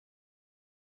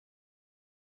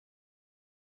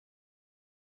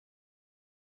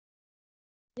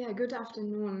Yeah, good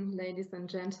afternoon, ladies and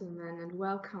gentlemen, and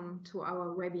welcome to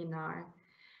our webinar.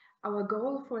 Our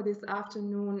goal for this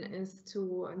afternoon is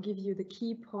to give you the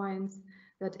key points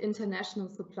that international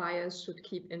suppliers should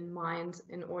keep in mind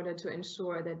in order to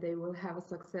ensure that they will have a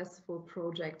successful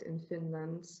project in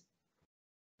Finland.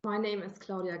 My name is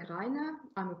Claudia Greiner.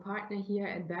 I'm a partner here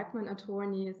at Bergmann and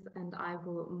Econia, and I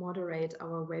will moderate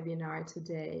our webinar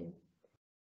today.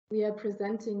 We are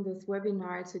presenting this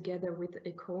webinar together with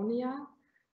Econia.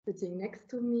 Sitting next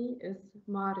to me is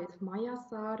Marit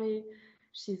Majasari.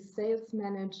 She's sales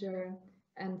manager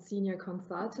and senior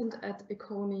consultant at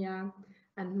Econia.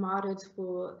 And Marit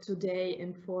will today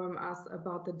inform us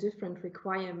about the different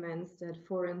requirements that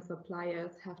foreign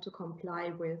suppliers have to comply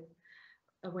with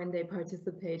when they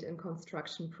participate in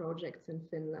construction projects in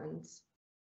Finland.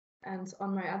 And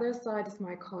on my other side is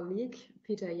my colleague,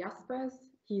 Peter Jaspers.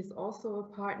 He is also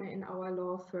a partner in our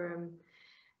law firm.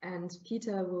 And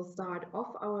Peter will start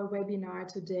off our webinar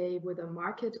today with a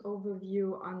market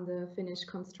overview on the Finnish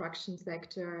construction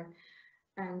sector.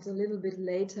 And a little bit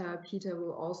later, Peter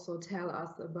will also tell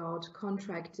us about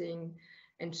contracting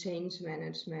and change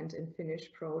management in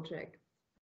Finnish projects.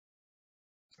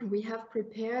 We have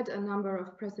prepared a number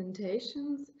of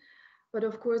presentations, but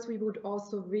of course we would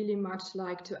also really much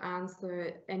like to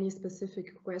answer any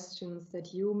specific questions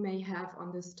that you may have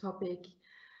on this topic.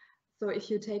 So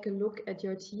if you take a look at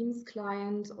your Teams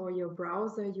client or your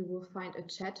browser, you will find a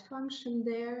chat function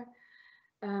there.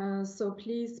 So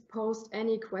please post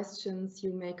any questions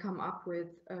you may come up with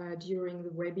during the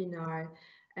webinar,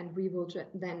 and we will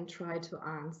then try to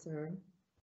answer.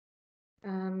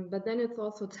 But then it's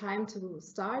also time to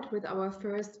start with our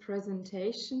first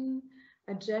presentation,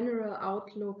 a general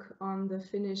outlook on the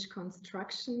Finnish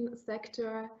construction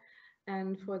sector.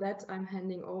 And for that, I'm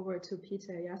handing over to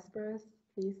Peter Jaspers.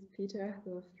 Please, Peter,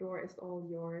 the floor is all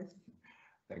yours.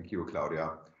 Thank you,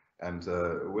 Claudia. And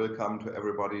welcome to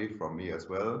everybody from me as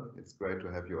well. It's great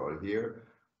to have you all here.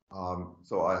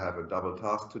 So I have a double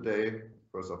task today.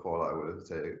 First of all, I will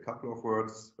say a couple of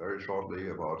words very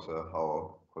shortly about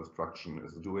how construction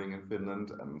is doing in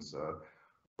Finland and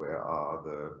where are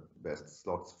the best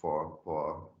slots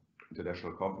for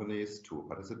international companies to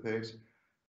participate.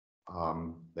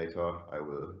 Later, I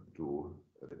will do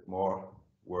a bit more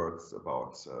words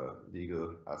about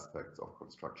legal aspects of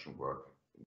construction work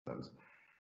in Finland.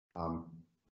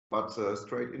 But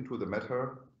straight into the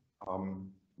matter,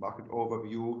 market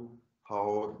overview,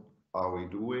 how are we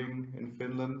doing in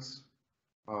Finland?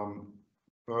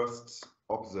 First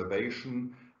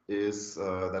observation is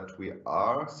that we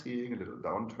are seeing a little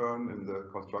downturn in the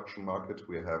construction market.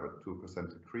 We have a 2%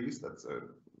 decrease. That's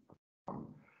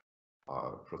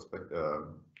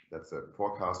that's a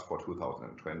forecast for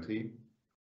 2020.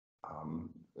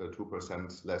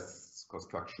 2% less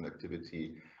construction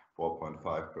activity,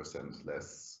 4.5%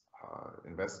 less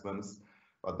investments.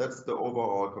 But that's the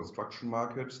overall construction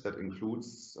market. That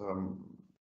includes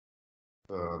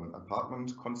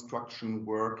apartment construction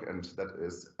work, and that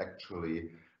is actually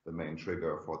the main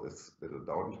trigger for this little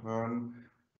downturn.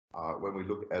 When we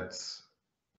look at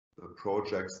the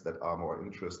projects that are more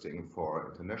interesting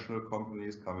for international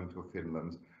companies coming to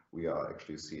Finland, we are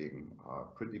actually seeing a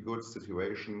pretty good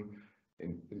situation.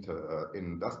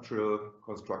 Industrial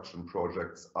construction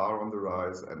projects are on the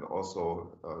rise, and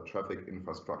also traffic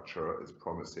infrastructure is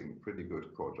promising pretty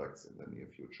good projects in the near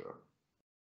future.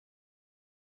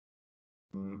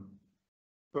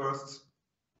 First,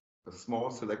 a small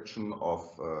selection of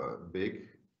big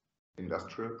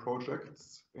industrial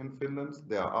projects in Finland.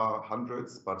 There are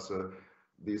hundreds, but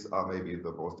these are maybe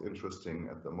the most interesting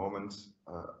at the moment.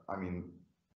 I mean,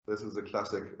 this is a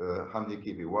classic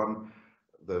Hanhikivi 1,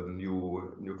 the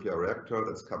new nuclear reactor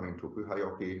that's coming to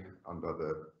Pyhäjoki under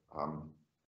the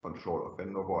control of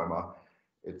Fennovoima.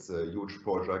 It's a huge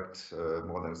project,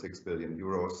 more than 6 billion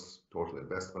euros total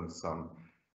investment sum.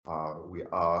 We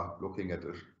are looking at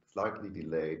a slightly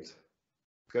delayed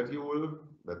schedule.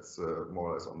 That's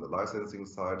more or less on the licensing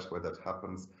side where that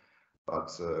happens.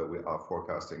 But we are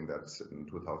forecasting that in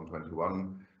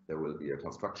 2021 there will be a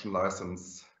construction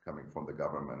license coming from the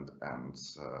government, and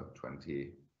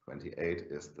 2028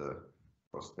 is the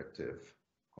prospective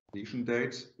completion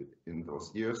date. In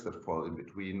those years that fall in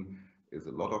between is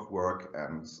a lot of work,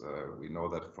 and we know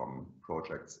that from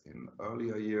projects in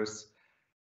earlier years.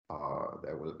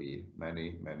 There will be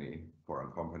many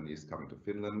foreign companies coming to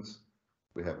Finland.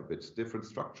 We have a bit different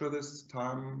structure this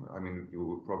time. I mean,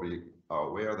 you probably are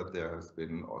aware that there has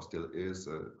been or still is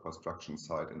a construction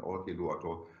site in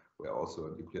Olkiluoto where also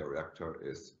a nuclear reactor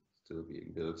is still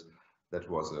being built. That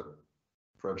was a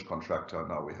French contractor.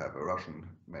 Now we have a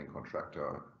Russian main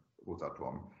contractor,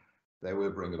 Rosatom. They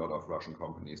will bring a lot of Russian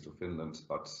companies to Finland,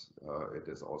 but it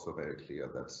is also very clear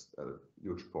that a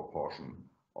huge proportion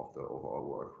of the overall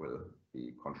work will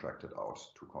be contracted out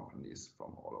to companies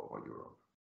from all over Europe.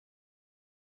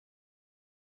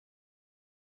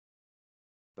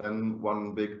 Then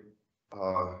one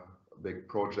big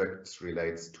project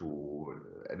relates to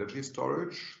energy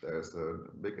storage. There's a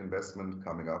big investment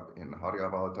coming up in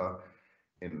Harjavalta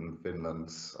in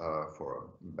Finland for a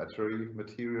battery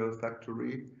material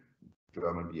factory.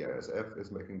 German BASF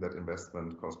is making that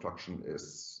investment. Construction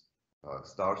is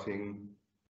starting.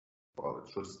 Well,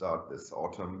 it should start this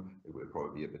autumn. It will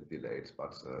probably be a bit delayed,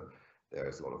 but there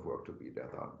is a lot of work to be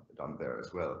done there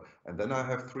as well. And then I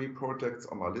have 3 projects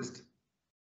on my list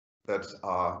that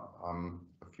are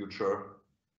a future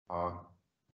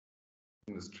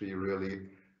industry, really.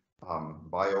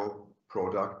 Bio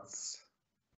products,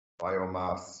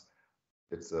 biomass.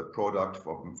 It's a product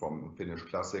from Finnish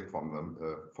Classic, from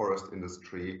the forest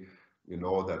industry. You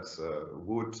know that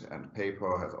wood and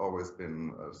paper has always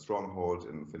been a stronghold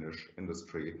in Finnish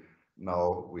industry.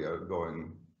 Now we are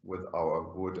going with our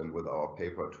wood and with our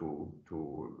paper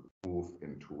to move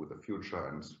into the future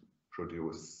and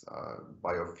produce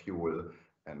biofuel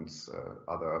and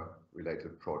other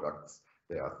related products.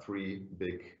 There are 3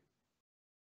 big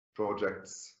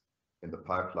projects in the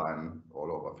pipeline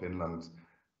all over Finland.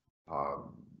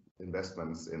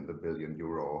 Investments in the billion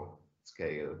euro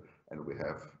scale, and we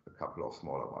have a couple of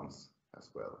smaller ones as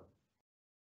well.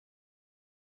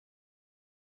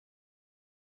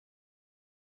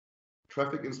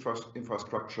 Traffic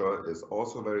infrastructure is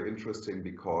also very interesting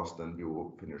because the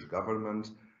new Finnish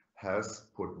government has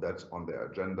put that on their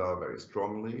agenda very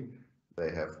strongly.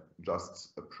 They have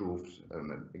just approved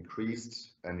an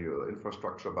increased annual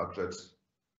infrastructure budget,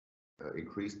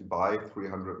 increased by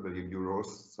 300 million euros.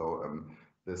 So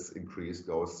this increase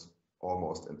goes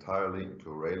almost entirely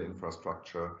into rail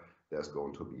infrastructure. There's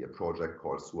going to be a project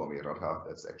called Suomi Rata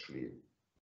that's actually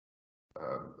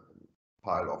a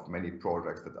pile of many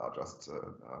projects that are just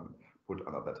put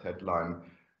under that headline.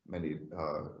 Many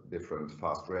different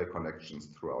fast rail connections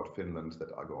throughout Finland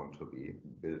that are going to be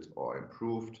built or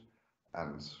improved.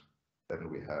 And then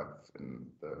we have in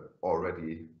the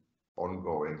already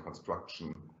ongoing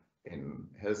construction in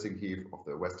Helsinki of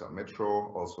the Western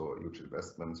Metro, also a huge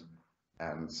investment.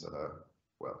 And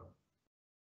well,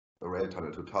 the rail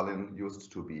tunnel to Tallinn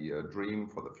used to be a dream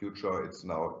for the future. It's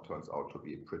now turns out to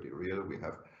be pretty real. We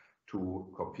have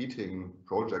 2 competing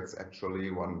projects,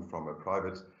 actually, one from a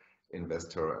private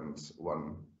investor and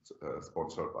one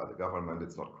sponsored by the government.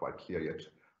 It's not quite clear yet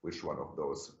which one of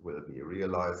those will be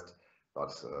realized,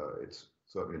 but it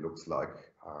certainly looks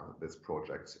like this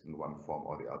project in one form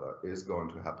or the other is going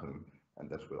to happen, and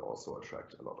that will also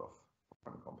attract a lot of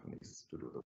foreign companies to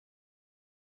do the.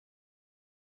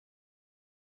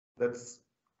 That's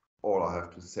all I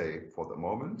have to say for the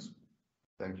moment.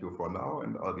 Thank you for now,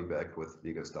 and I'll be back with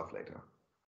legal stuff later.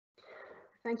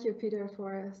 Thank you, Peter,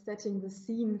 for setting the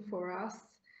scene for us.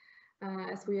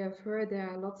 As we have heard, there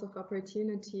are lots of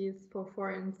opportunities for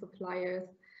foreign suppliers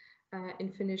in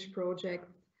Finnish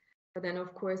projects. But then,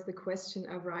 of course, the question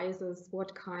arises,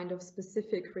 what kind of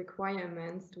specific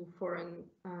requirements do foreign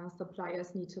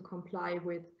suppliers need to comply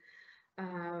with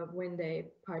when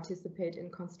they participate in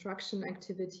construction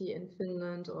activity in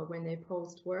Finland or when they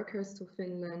post workers to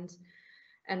Finland?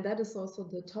 And that is also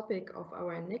the topic of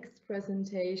our next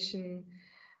presentation.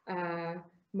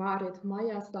 Maarit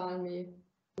Majasalmi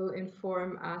will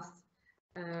inform us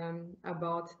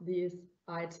about these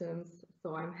items.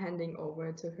 So I'm handing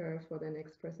over to her for the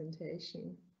next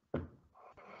presentation.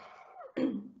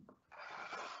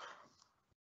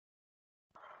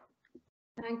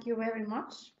 Thank you very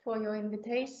much for your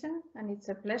invitation, and it's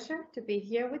a pleasure to be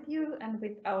here with you and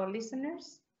with our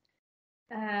listeners.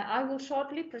 I will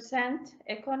shortly present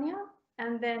Econia,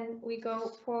 and then we go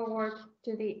forward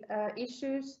to the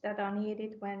issues that are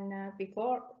needed when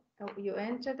before you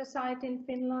enter the site in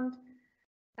Finland,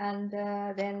 and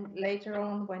then later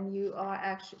on when you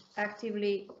are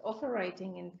actively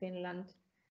operating in Finland.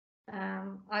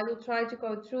 I will try to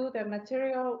go through the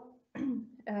material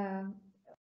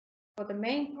for the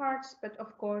main parts, but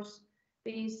of course,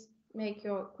 please make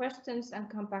your questions and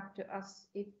come back to us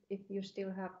if you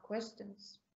still have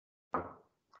questions.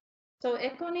 So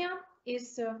Econia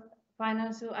is a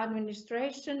financial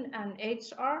administration and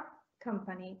HR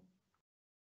company.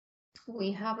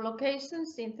 We have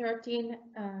locations in 13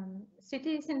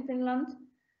 cities in Finland,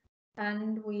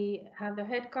 and we have the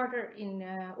headquarters in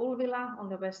Ulvila on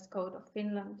the west coast of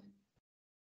Finland.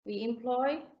 We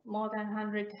employ more than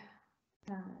 100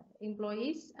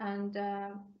 employees, and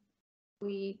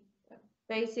we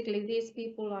Basically, these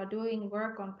people are doing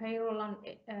work on payroll and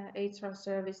HR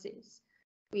services.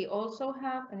 We also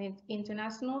have an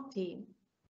international team.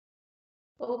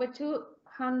 Over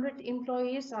 200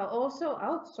 employees are also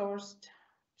outsourced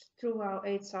through our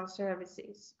HR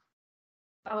services.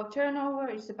 Our turnover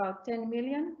is about 10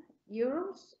 million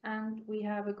euros, and we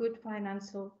have a good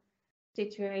financial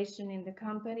situation in the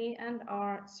company and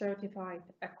are certified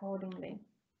accordingly.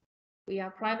 We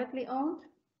are privately owned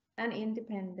and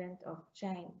independent of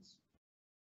change.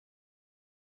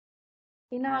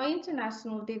 In our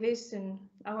international division,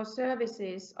 our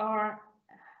services are,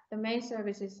 the main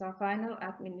services are final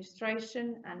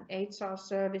administration and HR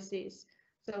services,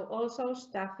 so also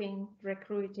staffing,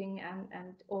 recruiting,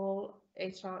 and all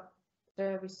HR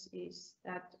services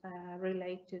that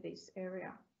relate to this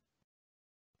area.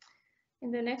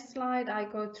 In the next slide, I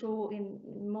go through in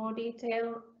more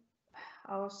detail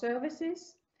our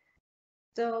services.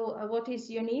 So what is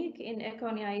unique in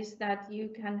Econia is that you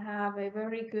can have a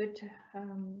very good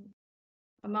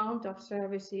amount of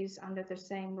services under the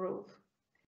same roof.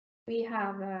 We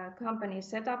have company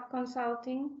setup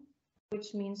consulting,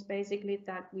 which means basically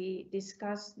that we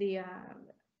discuss the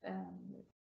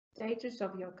status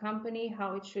of your company,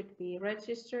 how it should be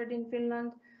registered in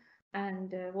Finland,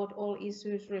 and what all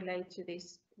issues relate to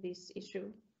this issue.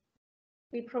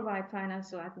 We provide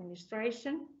financial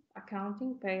administration,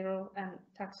 accounting, payroll, and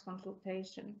tax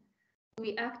consultation.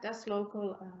 We act as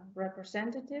local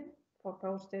representative for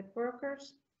posted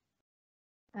workers.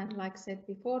 And like said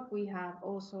before, we have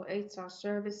also HR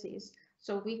services,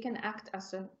 so we can act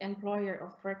as an employer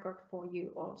of record for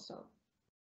you also.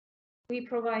 We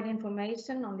provide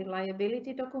information on the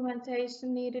liability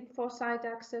documentation needed for site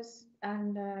access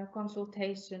and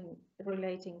consultation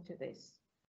relating to this.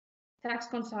 Tax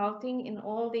consulting in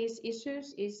all these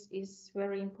issues is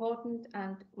very important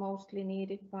and mostly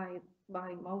needed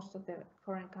by most of the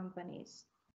foreign companies.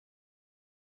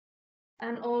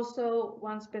 And also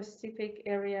one specific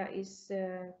area is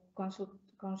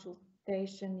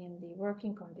consultation in the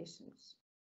working conditions.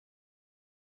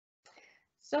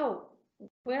 So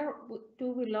where do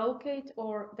we locate,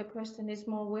 or the question is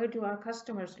more, where do our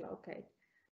customers locate?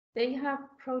 They have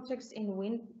projects in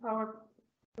wind power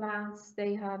plants,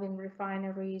 they have in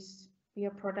refineries,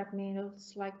 bioproduct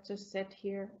mills, like just said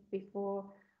here before,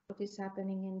 what is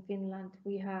happening in Finland.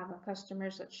 We have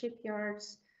customers at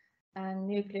shipyards and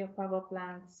nuclear power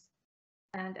plants,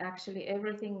 and actually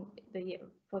everything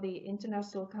for the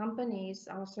international companies,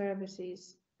 our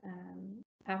services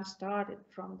have started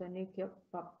from the nuclear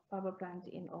power plant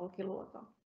in Olkiluoto.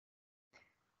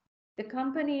 The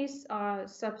companies are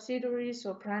subsidiaries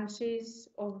or branches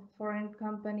of foreign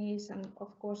companies, and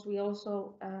of course we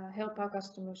also help our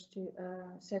customers to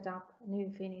set up new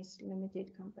Finnish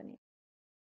limited companies.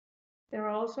 There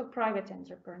are also private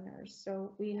entrepreneurs,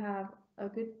 so we have a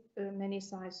good many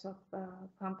size of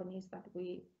companies that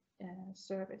we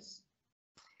service.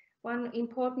 One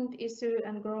important issue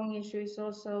and growing issue is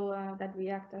also that we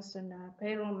act as a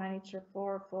payroll manager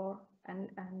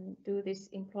and do this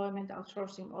employment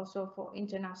outsourcing also for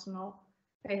international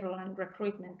payroll and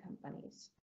recruitment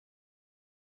companies.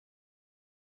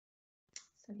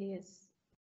 So here's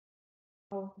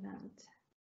Finland.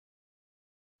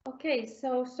 Okay,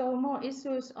 so more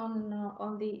issues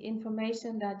on the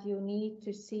information that you need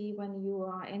to see when you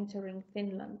are entering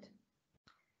Finland.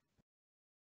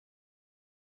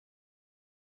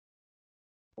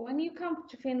 When you come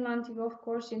to Finland,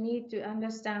 you need to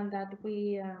understand that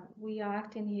we are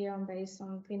acting here based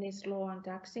on Finnish law and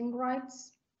taxing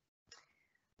rights.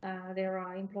 There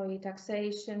are employee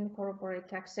taxation, corporate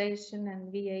taxation,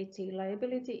 and VAT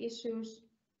liability issues.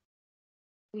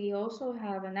 We also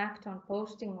have an act on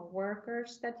posting of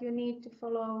workers that you need to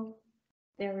follow.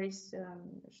 There is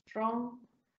a strong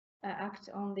act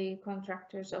on the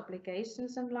contractor's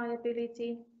obligations and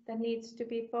liability that needs to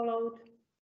be followed.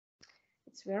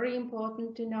 It's very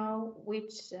important to know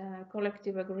which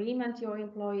collective agreement your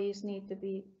employees need to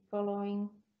be following.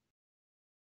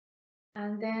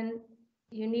 And then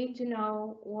you need to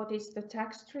know what is the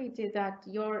tax treaty that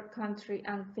your country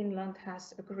and Finland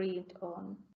has agreed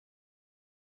on.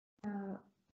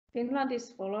 Finland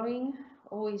is following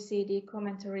OECD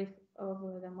commentary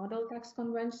over the model tax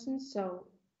convention, so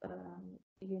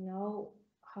you know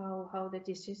how the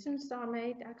decisions are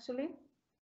made actually.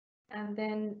 And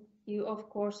then you of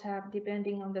course have,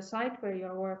 depending on the site where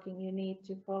you're working, you need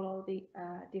to follow the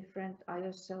different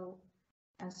ISO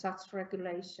and such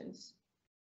regulations.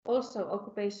 Also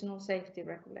occupational safety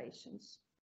regulations.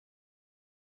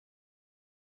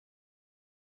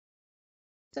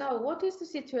 So what is the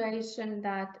situation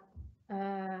that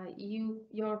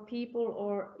your people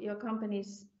or your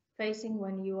companies facing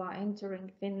when you are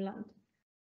entering Finland.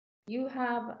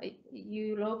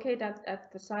 You locate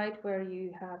at the site where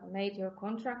you have made your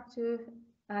contract to,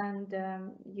 and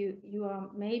you are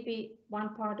maybe one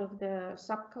part of the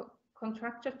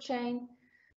subcontractor chain,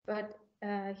 but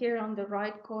here on the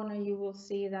right corner you will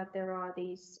see that there are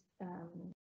these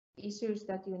issues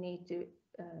that you need to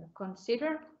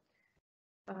consider.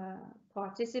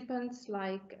 Participants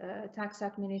like tax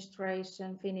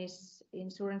administration, Finnish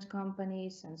insurance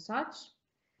companies and such.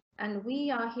 And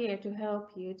we are here to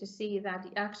help you to see that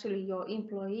actually your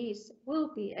employees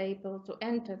will be able to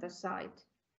enter the site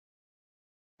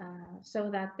so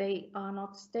that they are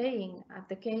not staying at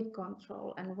the gate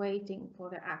control and waiting for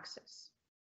the access.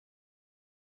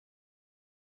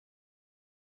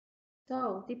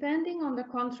 So depending on the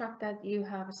contract that you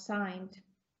have signed,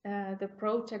 the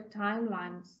project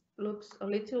timelines looks a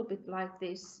little bit like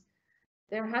this.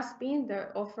 There has been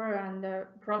the offer and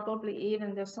probably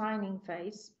even the signing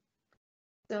phase.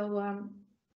 So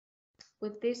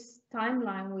with this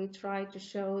timeline, we try to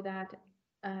show that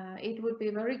it would be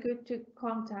very good to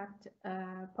contact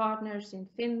partners in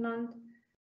Finland,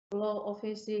 law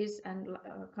offices and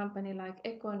a company like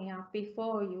Econia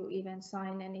before you even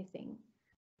sign anything,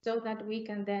 so that we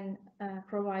can then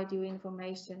provide you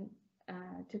information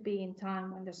to be in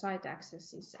time when the site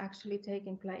access is actually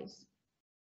taking place.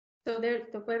 So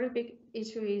the very big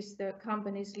issue is the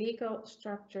company's legal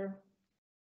structure,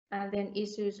 and then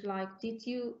issues like, did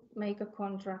you make a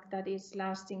contract that is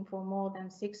lasting for more than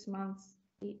 6 months,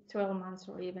 12 months,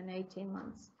 or even 18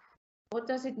 months? What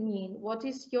does it mean? What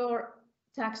is your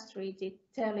tax treaty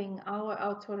telling our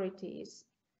authorities?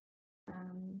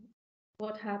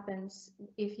 What happens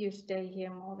if you stay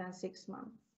here more than 6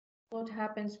 months? What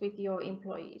happens with your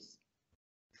employees?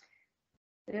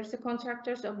 There's a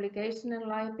contractor's obligation and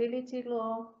liability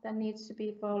law that needs to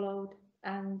be followed,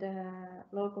 and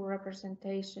local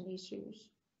representation issues.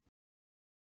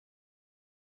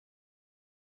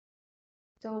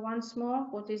 So once more,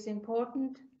 what is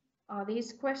important are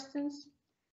these questions.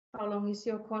 How long is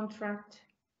your contract?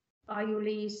 Are you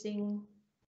leasing?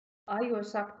 Are you a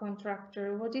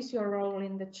subcontractor? What is your role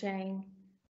in the chain?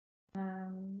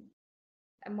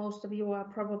 And most of you are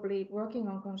probably working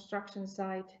on construction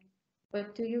site,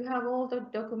 but do you have all the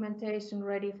documentation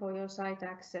ready for your site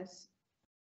access?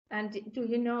 And do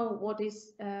you know what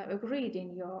is agreed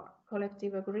in your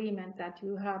collective agreement that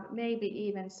you have maybe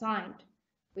even signed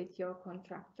with your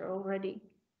contractor already?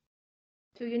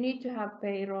 Do you need to have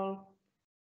payroll?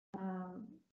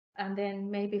 And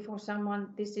then maybe for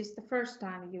someone, this is the first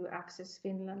time you access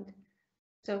Finland.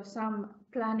 So some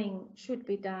planning should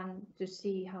be done to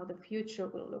see how the future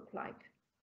will look like.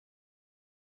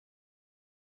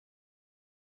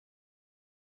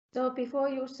 So before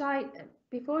your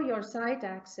site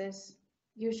access,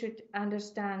 you should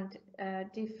understand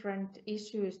different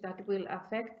issues that will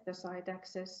affect the site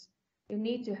access. You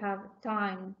need to have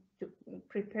time to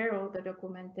prepare all the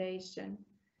documentation.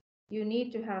 You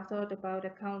need to have thought about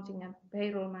accounting and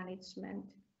payroll management.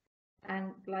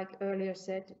 And like earlier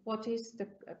said, what is the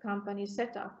company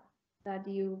setup that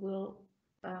you will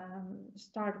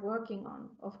start working on?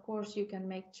 Of course, you can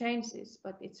make changes,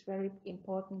 but it's very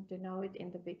important to know it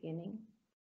in the beginning.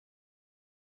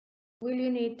 Will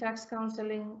you need tax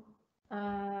counseling?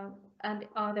 And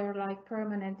are there like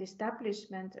permanent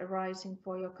establishment arising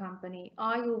for your company?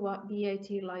 Are you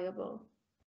VAT liable?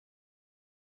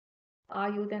 Are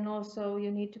you then also,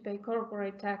 you need to pay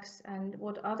corporate tax, and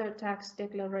what other tax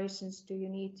declarations do you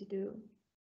need to do?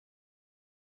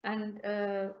 And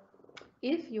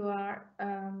if you are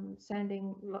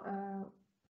sending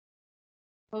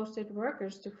posted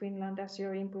workers to Finland as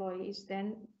your employees,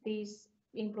 then these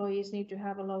employees need to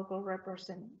have a local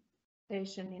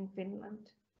representation in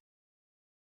Finland.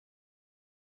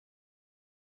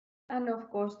 And of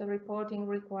course, the reporting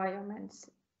requirements,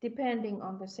 depending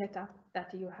on the setup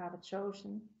that you have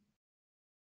chosen.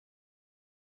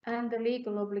 And the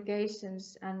legal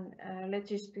obligations and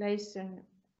legislation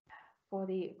for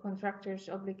the contractor's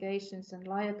obligations and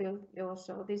liability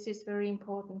also. This is very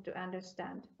important to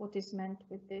understand what is meant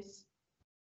with this.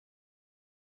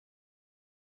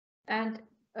 And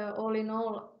all in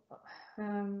all,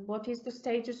 what is the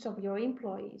status of your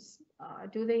employees?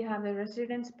 Do they have the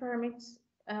residence permits?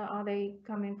 Are they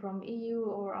coming from EU,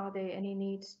 or are there any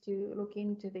needs to look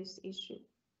into this issue?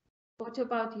 What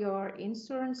about your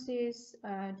insurances?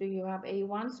 Do you have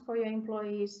A1s for your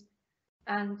employees?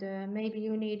 And maybe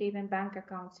you need even bank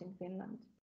accounts in Finland.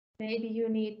 Maybe you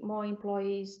need more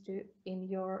employees to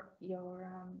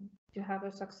have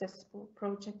a successful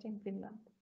project in Finland.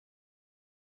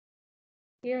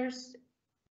 Here's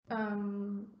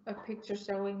a picture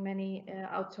showing many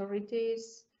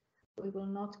authorities. We will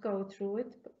not go through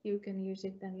it, but you can use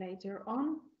it then later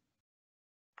on.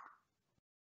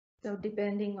 So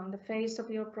depending on the phase of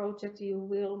your project, you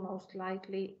will most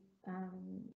likely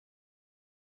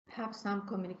have some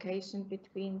communication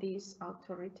between these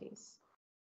authorities.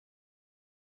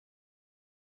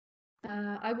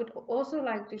 I would also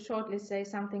like to shortly say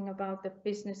something about the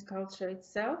business culture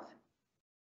itself.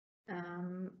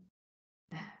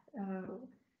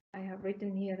 I have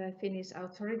written here that Finnish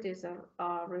authorities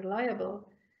are reliable,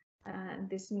 and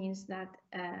this means that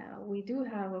we do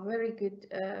have a very good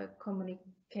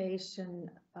communication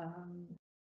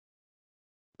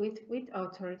with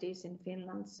authorities in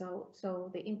Finland. So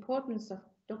the importance of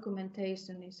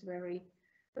documentation is very,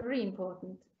 very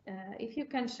important. If you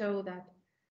can show that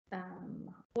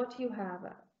what you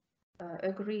have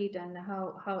agreed and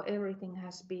how everything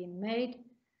has been made,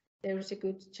 there is a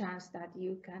good chance that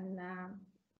you can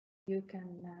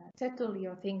settle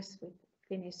your things with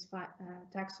Finnish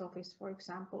tax office, for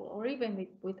example, or even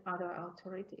with other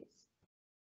authorities.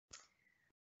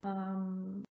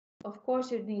 Of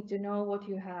course, you need to know what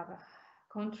you have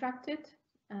contracted,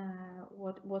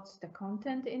 what's the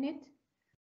content in it.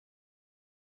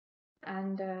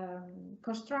 And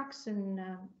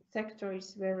construction sector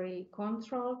is very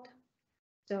controlled.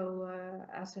 So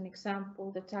as an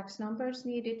example, the tax numbers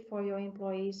needed for your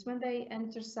employees when they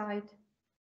enter site.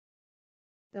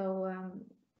 So,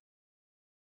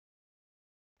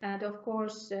 and of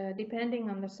course, depending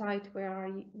on the site where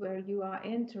you are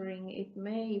entering, it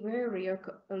may vary a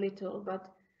little,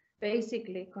 but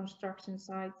basically construction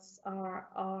sites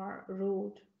are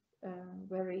ruled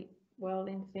very well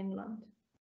in Finland.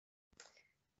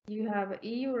 You have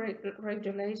EU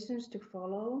regulations to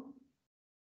follow,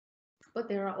 but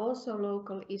there are also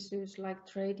local issues like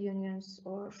trade unions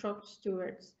or shop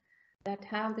stewards that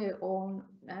have their own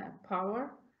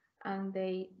power, and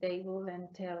they will then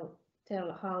tell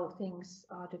how things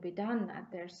are to be done at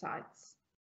their sites.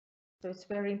 So it's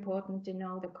very important to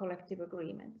know the collective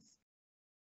agreements.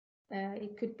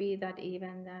 It could be that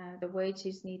even the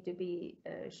wages need to be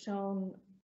shown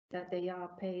that they are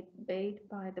paid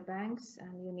by the banks,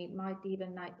 and you might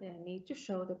even need to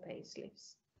show the pay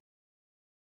slips.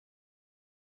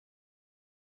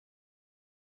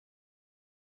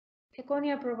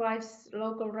 Econia provides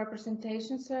local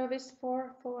representation service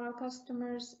for our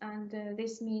customers, and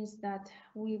this means that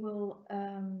we will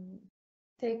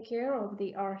take care of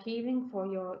the archiving for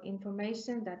your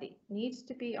information that it needs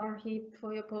to be archived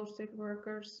for your posted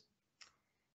workers.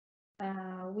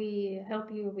 We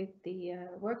help you with the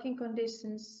working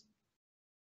conditions.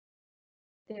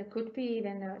 There could be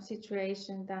even a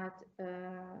situation that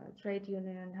trade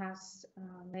union has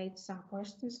made some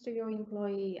questions to your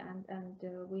employee, and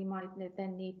we might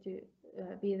then need to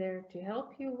be there to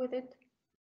help you with it.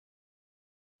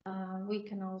 We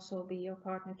can also be your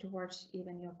partner towards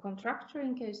even your contractor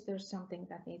in case there's something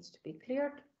that needs to be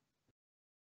cleared.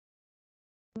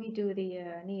 We do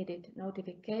the needed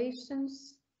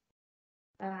notifications.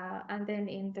 And then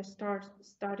in the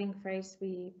starting phase,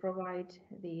 we provide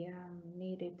the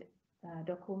needed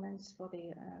documents for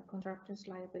the contractor's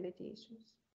liability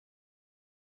issues.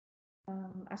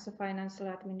 As a financial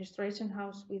administration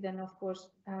house, we then of course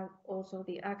have also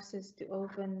the access to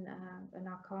open an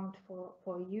account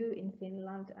for you in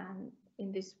Finland, and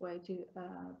in this way to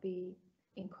be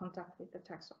in contact with the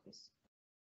tax office.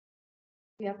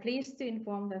 We are pleased to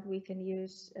inform that we can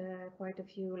use quite a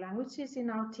few languages in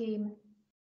our team.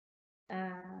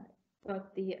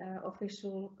 But the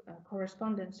official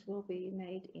correspondence will be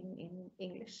made in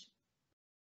English.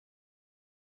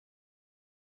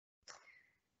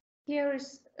 Here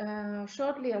is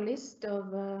shortly a list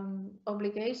of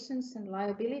obligations and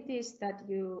liabilities that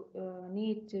you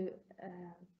need to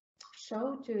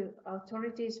show to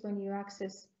authorities when you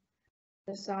access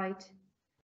the site.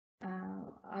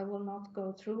 I will not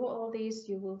go through all these.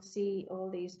 You will see all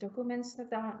these documents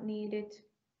that are needed.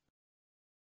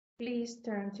 Please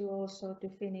turn to also to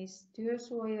Finnish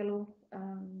työsuojelu,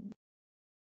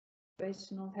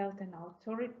 occupational health and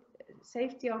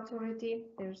safety authority.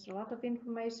 There's a lot of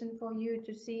information for you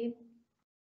to see.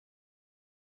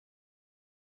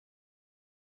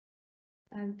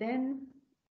 And then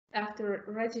after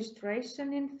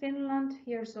registration in Finland,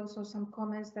 here's also some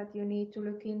comments that you need to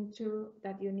look into,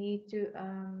 that you need to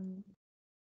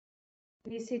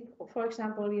visit. For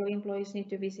example, your employees need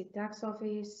to visit tax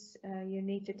office, you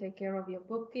need to take care of your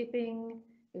bookkeeping,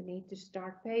 you need to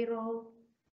start payroll.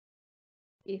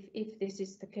 If this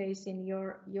is the case in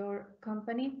your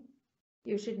company,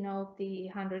 you should note the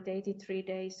 183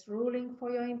 days ruling for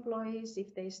your employees.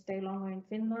 If they stay longer in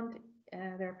Finland,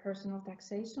 their personal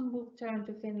taxation will turn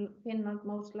to Finland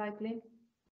most likely.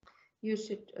 You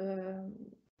should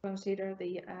consider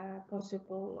the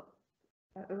possible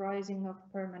arising of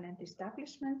permanent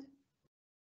establishment.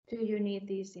 Do you need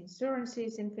these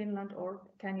insurances in Finland, or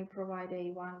can you provide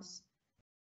A1s?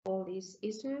 All these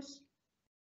issues.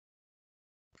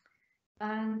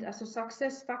 And as a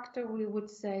success factor, we would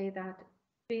say that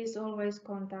please always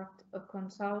contact a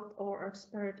consult or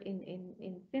expert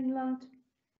in Finland.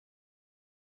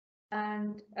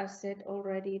 And as said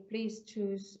already, please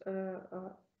choose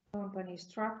a company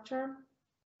structure.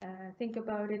 Think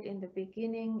about it in the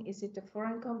beginning. Is it a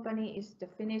foreign company? Is it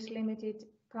a Finnish limited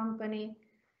company?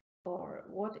 Or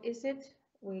what is it?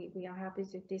 We are happy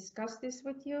to discuss this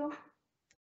with you.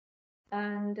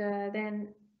 And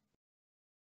then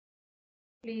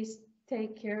please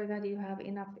take care that you have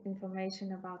enough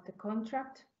information about the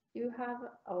contract you have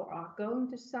or are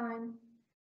going to sign,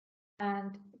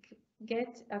 and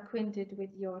get acquainted with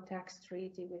your tax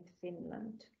treaty with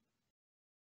Finland.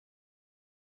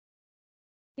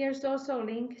 Here's also a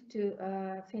link to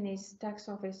Finnish Tax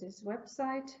Office's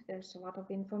website. There's a lot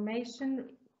of information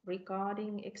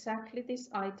regarding exactly this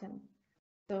item.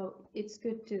 So it's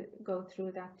good to go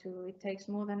through that too. It takes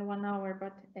more than 1 hour,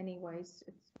 but anyways,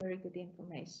 it's very good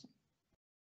information.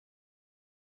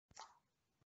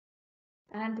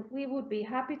 And we would be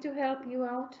happy to help you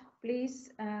out. Please,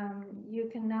 you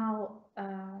can now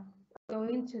go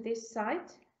into this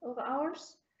site of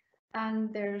ours,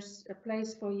 and there's a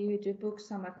place for you to book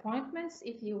some appointments.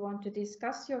 If you want to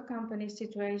discuss your company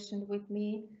situation with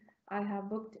me, I have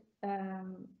booked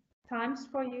times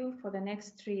for you for the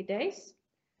next 3 days.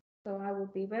 So I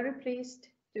would be very pleased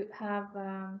to have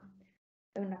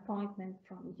an appointment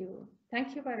from you.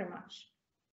 Thank you very much.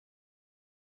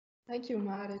 Thank you,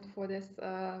 Marit, for this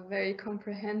very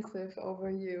comprehensive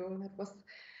overview. That was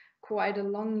quite a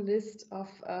long list of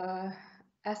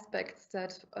aspects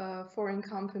that foreign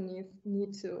companies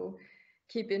need to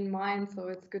keep in mind. So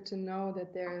it's good to know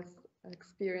that there's an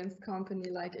experienced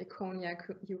company like Econia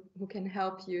who can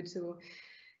help you to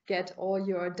get all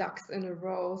your ducks in a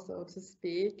row, so to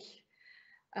speak.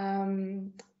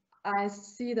 I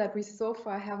see that we so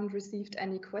far haven't received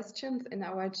any questions in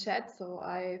our chat, so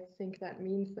I think that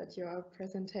means that your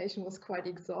presentation was quite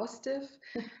exhaustive.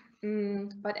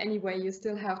 But anyway, you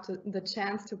still have the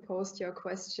chance to post your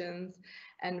questions,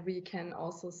 and we can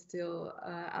also still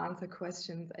answer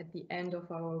questions at the end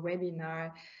of our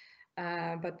webinar.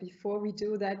 But before we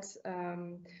do that,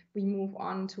 we move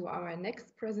on to our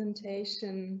next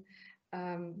presentation.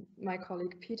 My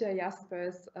colleague Peter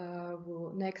Jaspers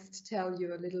will next tell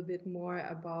you a little bit more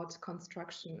about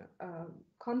construction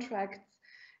contracts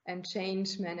and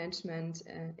change management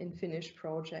in Finnish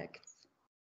projects.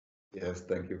 Yes,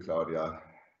 thank you, Claudia.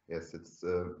 Yes, it's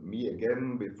me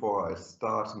again. Before I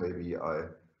start, maybe I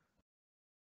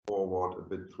forward a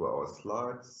bit through our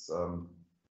slides.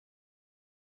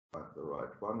 The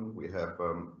right one. We have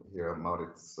here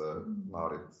Marit's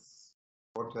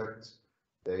contact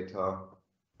data.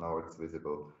 Now it's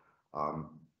visible.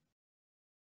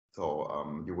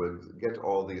 You will get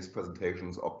all these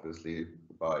presentations obviously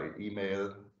by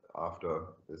email after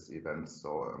this event,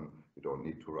 so you don't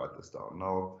need to write this down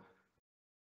now.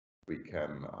 We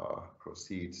can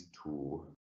proceed to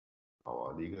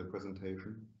our legal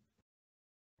presentation,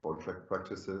 contract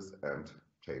practices and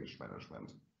change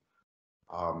management.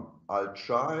 I'll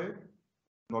try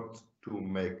not to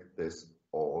make this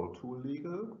all too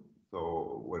legal.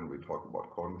 So when we talk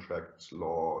about contract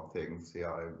law things here,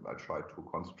 I try to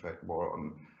concentrate more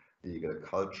on legal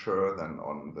culture than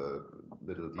on the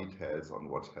little details on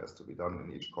what has to be done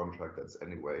in each contract. That's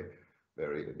anyway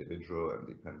very individual and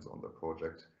depends on the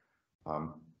project.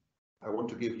 I want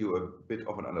to give you a bit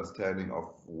of an understanding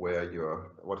of what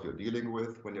you're dealing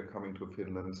with when you're coming to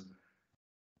Finland.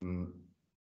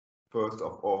 First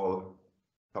of all,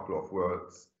 a couple of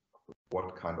words.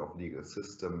 What kind of legal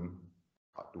system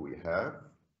do we have?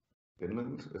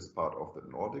 Finland is part of the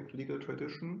Nordic legal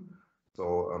tradition.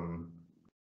 So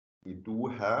we do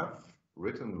have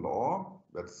written law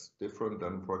that's different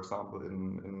than, for example,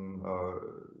 in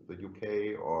the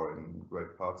UK or in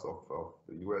great parts of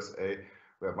the USA,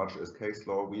 where much is case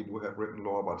law. We do have written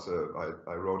law, but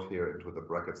I wrote here into the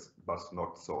brackets, but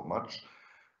not so much.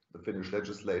 The Finnish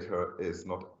legislator is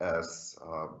not as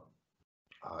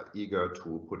eager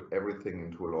to put everything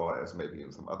into law as maybe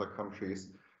in some other countries.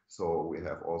 So we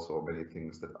have also many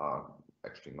things that are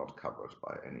actually not covered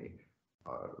by any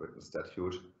written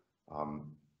statute.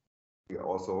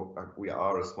 We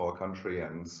are a small country,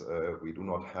 and we do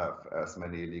not have as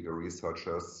many legal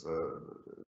researchers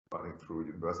running through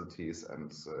universities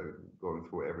and going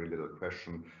through every little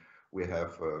question. We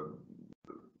have a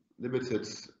limited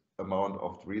amount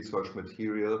of research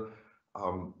material.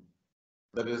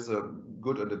 That is a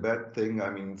good and a bad thing. I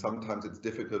mean, sometimes it's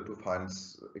difficult to find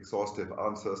exhaustive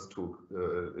answers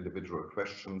to individual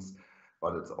questions,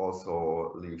 but it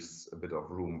also leaves a bit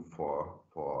of room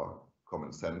for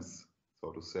common sense,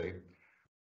 so to say.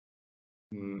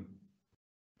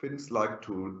 Finns like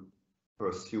to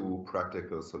pursue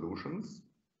practical solutions,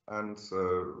 and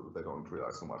they don't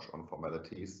rely so much on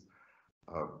formalities.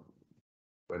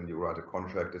 When you write a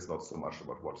contract, it's not so much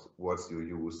about what words you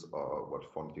use or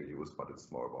what font you use, but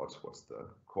it's more about what's the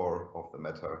core of the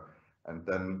matter. And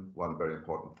then one very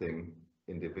important thing,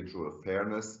 individual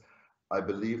fairness. I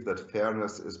believe that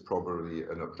fairness is probably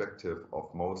an objective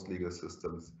of most legal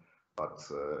systems, but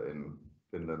in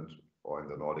Finland or in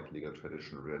the Nordic legal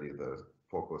tradition, really the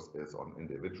focus is on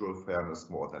individual fairness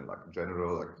more than like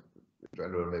general. Like in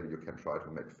general, maybe you can try to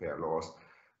make fair laws,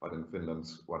 but in Finland,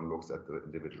 one looks at the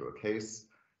individual case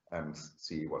and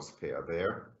see what's fair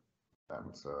there,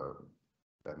 and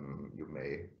then you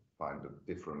may find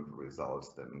a different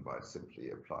result than by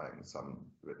simply applying some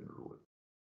written rule.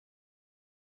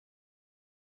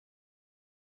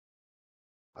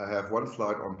 I have one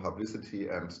slide on publicity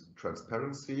and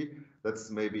transparency. That's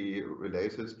maybe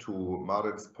related to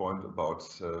Marit's point about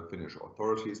Finnish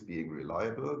authorities being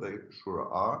reliable. They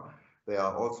sure are. They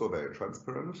are also very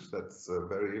transparent. That's a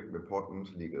very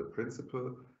important legal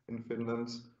principle in Finland.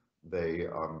 They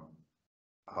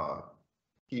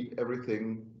keep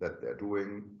everything that they're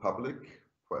doing public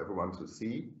for everyone to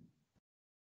see.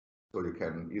 So you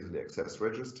can easily access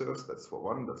registers. That's for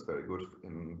one. That's very good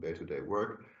in day-to-day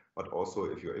work. But also,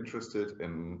 if you're interested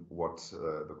in what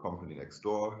the company next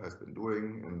door has been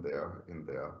doing in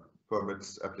their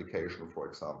permits application, for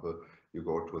example, you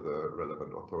go to the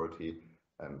relevant authority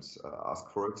and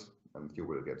ask for it, and you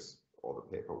will get all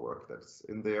the paperwork that's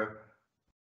in there.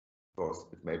 Of course,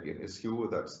 it may be an issue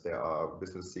that there are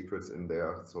business secrets in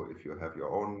there. So if you have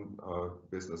your own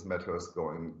business matters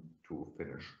going to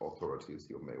Finnish authorities,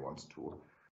 you may want to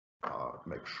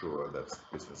make sure that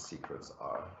business secrets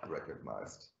are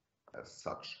recognized as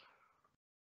such.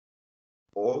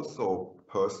 Also,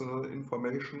 personal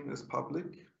information is public,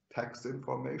 tax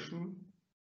information.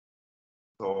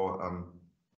 So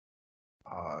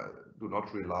do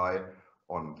not rely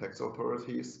on tax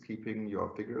authorities keeping your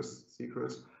figures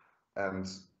secret, and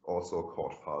also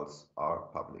court files are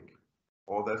public.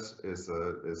 All that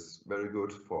is very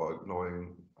good for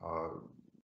knowing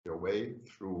your way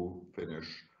through Finnish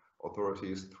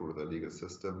authorities, through the legal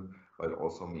system, but it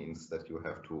also means that you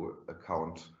have to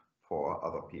account for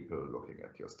other people looking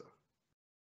at your stuff.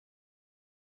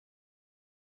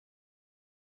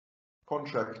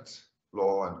 Contract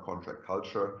law and contract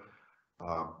culture.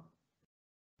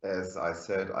 As I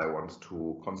said, I want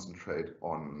to concentrate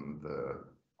on the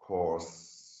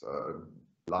course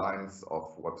lines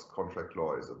of what contract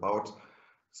law is about.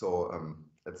 So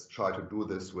let's try to do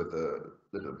this with a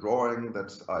little drawing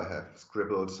that I have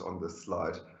scribbled on this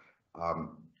slide.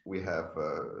 We have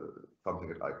something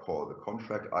that I call the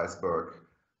contract iceberg.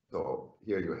 So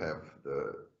here you have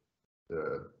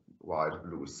the wide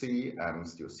blue sea, and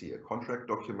you see a contract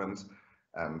document.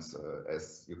 And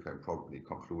as you can probably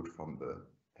conclude from the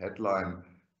headline,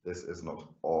 this is not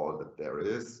all that there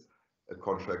is. A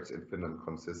contract in Finland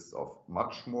consists of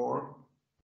much more.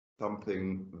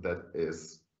 Something that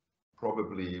is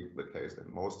probably the case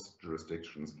in most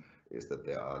jurisdictions is that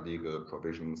there are legal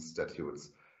provisions,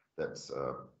 statutes that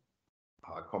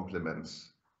complement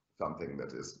something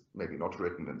that is maybe not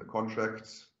written in the contract.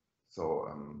 So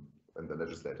when the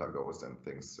legislator goes and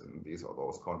thinks in these or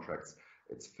those contracts,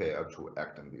 it's fair to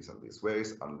act in these and these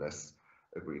ways, unless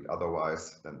agreed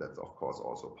otherwise, then that's of course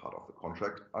also part of the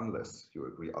contract, unless you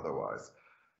agree otherwise.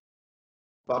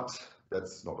 But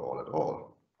that's not all at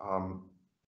all.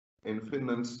 In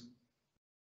Finland,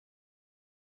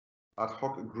 ad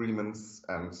hoc agreements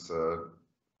and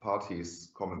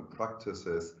parties' common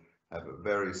practices have a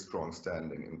very strong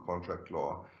standing in contract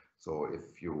law. So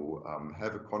if you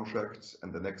have a contract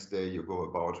and the next day you go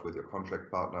about with your contract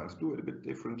partner and do it a bit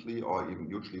differently or even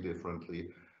hugely differently,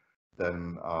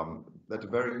 then that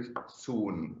very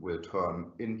soon will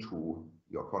turn into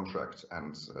your contract,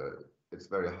 and it's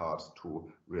very hard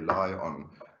to rely on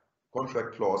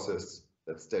contract clauses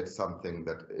that state something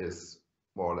that is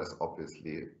more or less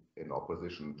obviously in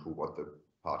opposition to what the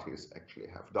parties actually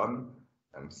have done,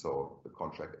 and so the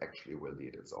contract actually will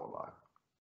lead its own life.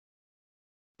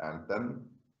 And then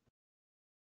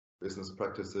business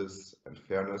practices and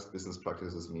fairness. Business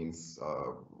practices means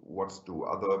what do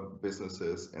other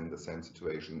businesses in the same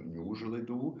situation usually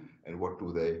do, and what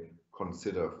do they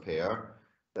consider fair.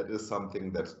 That is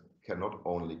something that cannot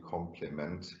only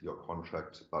complement your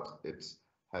contract, but it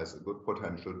has a good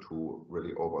potential to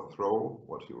really overthrow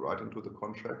what you write into the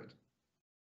contract.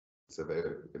 It's a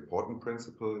very important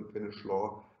principle in Finnish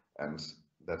law, and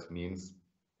that means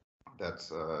that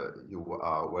you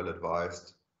are well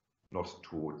advised not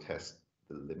to test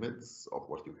the limits of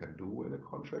what you can do in a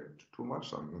contract too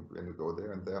much. I mean, when you go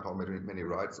there and there, how many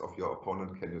rights of your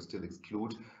opponent can you still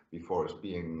exclude before it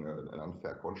being an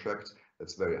unfair contract?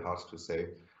 That's very hard to say.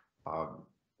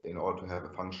 In order to have a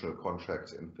functional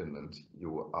contract in Finland,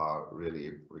 you are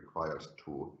really required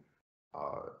to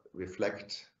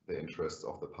reflect the interests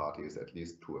of the parties, at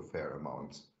least to a fair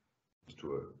amount,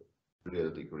 to a real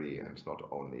degree, and not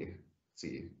only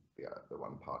see the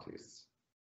one party's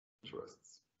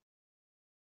interests.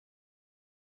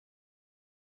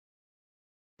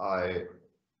 I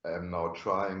am now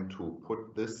trying to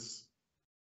put this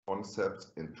concept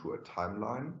into a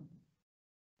timeline.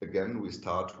 Again, we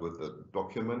start with the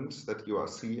document that you are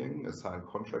seeing, a signed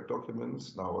contract document.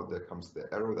 Now there comes the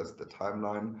arrow, that's the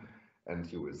timeline.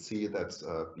 And you will see that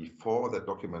before that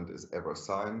document is ever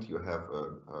signed, you have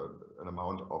an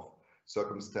amount of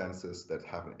circumstances that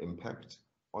have an impact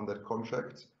on that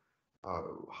contract.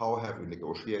 How have you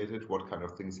negotiated? What kind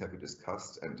of things have you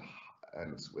discussed? And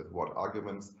with what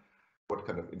arguments? What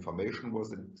kind of information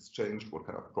was exchanged? What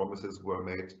kind of promises were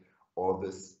made? All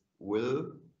this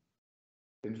will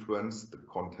influence the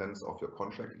contents of your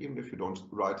contract, even if you don't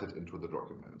write it into the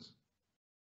document.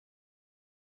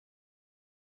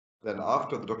 Then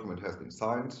after the document has been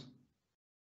signed,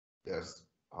 there's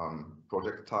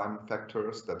project time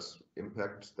factors that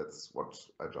impact. That's what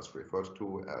I just referred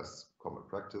to as common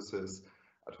practices,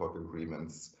 ad hoc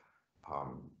agreements.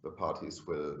 The parties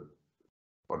will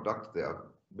conduct their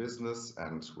business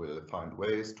and will find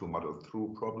ways to muddle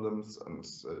through problems and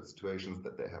situations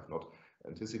that they have not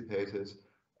anticipated.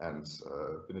 And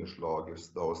Finnish law gives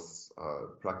those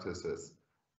practices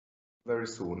very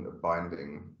soon a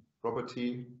binding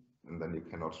property, and then you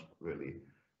cannot really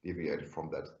deviate from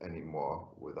that anymore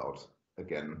without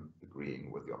again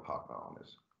agreeing with your partner on it.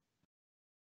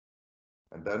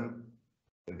 And then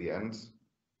in the end,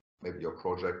 maybe your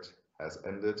project has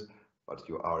ended, but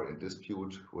you are in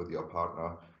dispute with your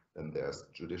partner, then there's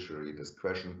judiciary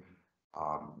discretion.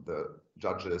 The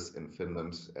judges in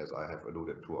Finland, as I have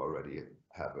alluded to already,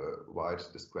 have a wide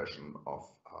discretion of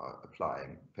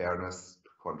applying fairness to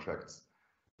contracts.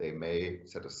 They may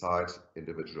set aside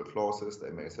individual clauses,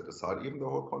 they may set aside even the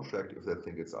whole contract if they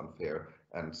think it's unfair,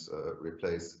 and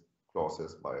replace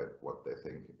clauses by what they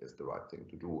think is the right thing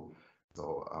to do.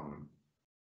 So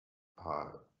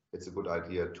it's a good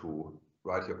idea to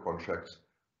write your contract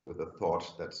with the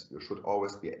thought that you should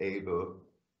always be able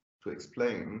to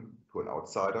explain to an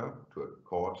outsider, to a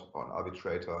court or an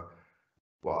arbitrator,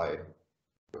 why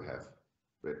you have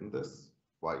written this,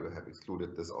 why you have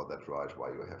excluded this or that right, why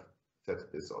you have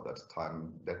set this or that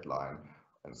time deadline,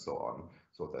 and so on,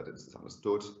 so that it's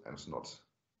understood and not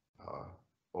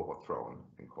overthrown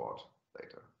in court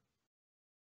later.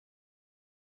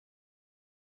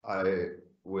 I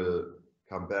will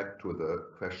come back to the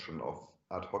question of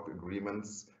ad hoc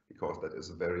agreements, because that is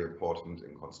very important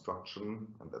in construction,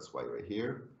 and that's why we're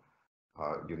here.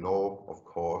 You know, of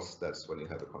course, that when you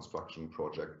have a construction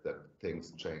project that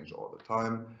things change all the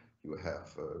time. You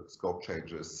have scope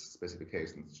changes,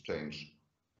 specifications change,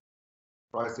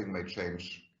 pricing may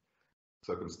change,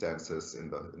 circumstances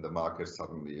in the market.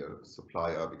 Suddenly a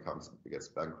supplier gets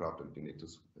bankrupt, and you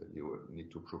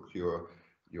need to procure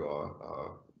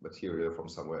your material from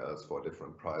somewhere else for a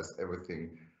different price.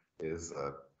 Everything is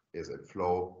in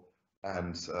flow,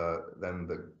 and then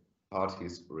the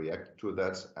parties react to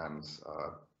that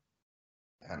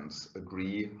and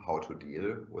agree how to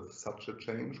deal with such a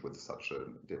change, with such a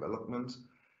development,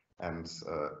 and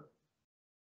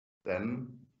then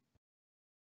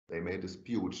they may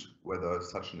dispute whether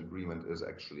such an agreement is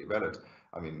actually valid.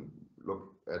 I mean,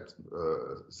 look at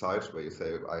a site where you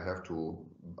say, I have to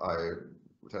buy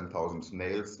 10,000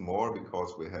 nails more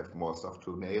because we have more stuff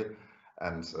to nail,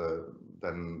 and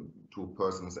then two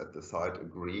persons at the site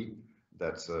agree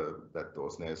that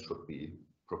those nails should be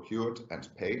procured and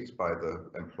paid by the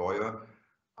employer.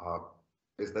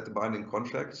 Is that a binding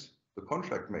contract? The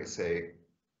contract may say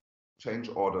change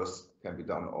orders can be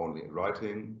done only in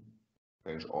writing,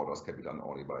 change orders can be done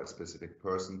only by a specific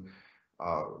person.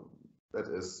 That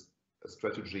is a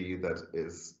strategy that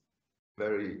is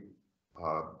very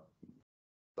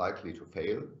likely to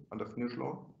fail under Finnish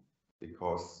law,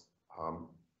 because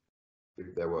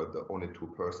if there were the only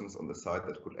two persons on the site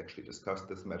that could actually discuss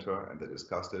this matter, and they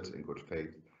discussed it in good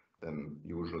faith, then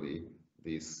usually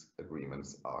these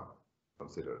agreements are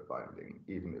considered binding,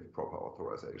 even if proper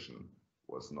authorization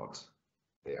was not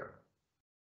there.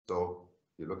 So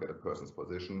you look at a person's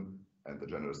position and the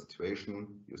general situation,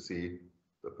 you see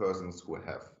the persons who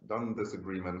have done this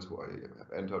agreement, who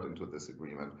have entered into this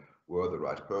agreement, were the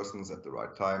right persons at the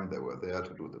right time. They were there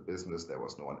to do the business. There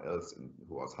was no one else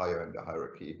who was higher in the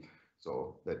hierarchy.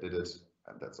 So they did it,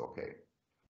 and that's okay.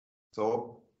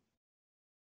 So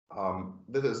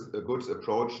this is a good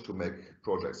approach to make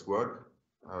projects work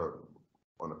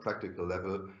on a practical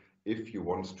level. If you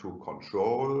want to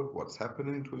control what's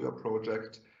happening to your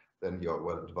project, then you're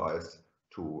well advised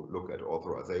to look at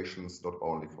authorizations, not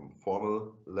only from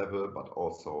formal level, but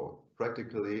also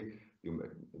practically. You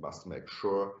must make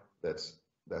sure that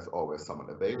there's always someone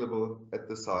available at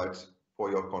the site for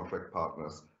your contract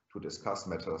partners to discuss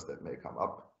matters that may come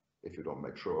up. If you don't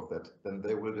make sure of that, then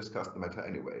they will discuss the matter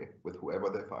anyway with whoever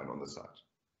they find on the site.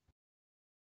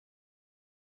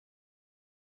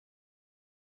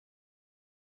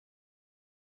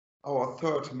 Our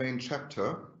third main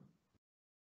chapter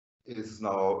is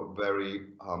now very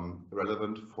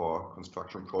relevant for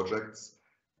construction projects.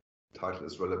 The title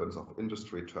is Relevance of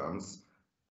Industry Terms.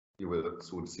 You will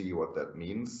soon see what that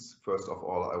means. First of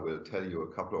all, I will tell you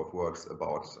a couple of words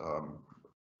about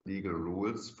legal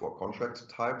rules for contract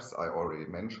types. I already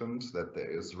mentioned that there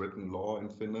is written law in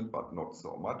Finland, but not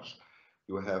so much.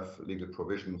 You have legal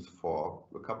provisions for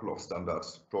a couple of standard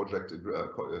contract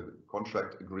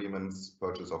agreements,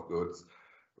 purchase of goods,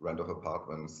 rent of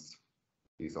apartments,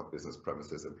 lease of business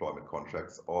premises, employment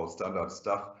contracts, all standard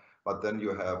stuff. But then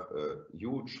you have a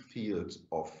huge field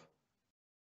of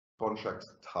contract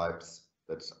types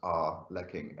that are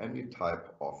lacking any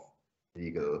type of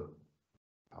legal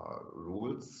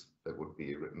rules that would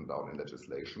be written down in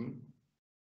legislation.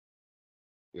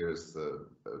 Here's an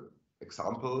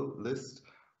example list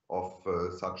of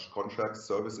such contracts: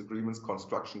 service agreements,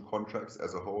 construction contracts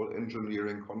as a whole,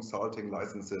 engineering, consulting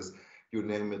licenses, you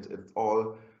name it. It's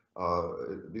all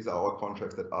these are all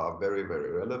contracts that are very,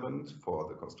 very relevant for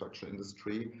the construction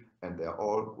industry, and they're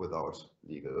all without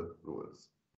legal rules.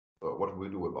 So what do we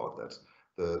do about that?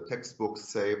 The textbooks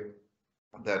say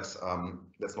that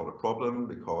that's not a problem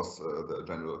because the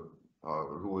general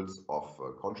rules of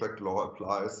contract law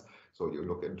applies. So you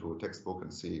look into a textbook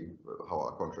and see how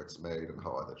are contracts made and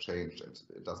how are they changed, and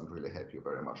it doesn't really help you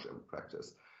very much in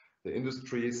practice. The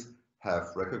industries have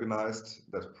recognized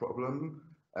that problem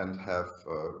and have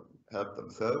helped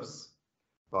themselves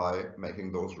by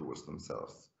making those rules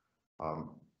themselves.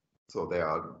 So there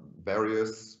are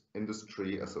various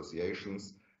industry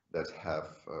associations that have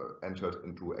entered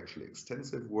into actually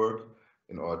extensive work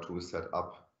in order to set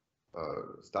up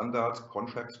standard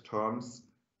contract terms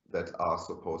that are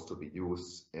supposed to be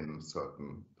used in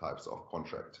certain types of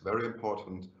contract. Very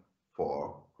important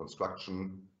for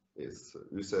construction is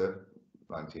ÜSE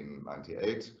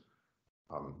 1998.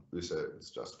 ÜSE is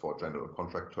just for general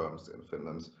contract terms in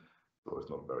Finland, so it's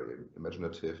not very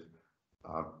imaginative.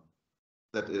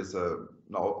 That is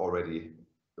now already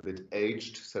a bit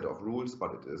aged set of rules,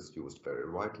 but it is used very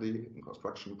widely in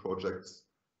construction projects.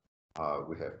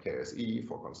 We have KSE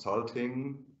for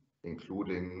consulting,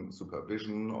 including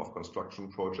supervision of construction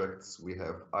projects. We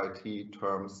have IT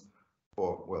terms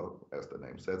for, well, as the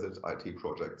name says it, IT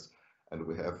projects. And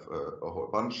we have a whole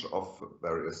bunch of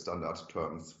various standard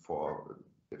terms for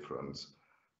different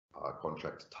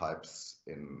contract types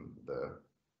in the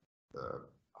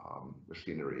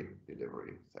machinery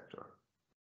delivery sector.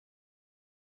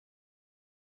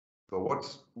 So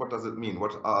what does it mean?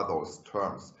 What are those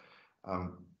terms?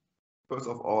 First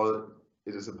of all,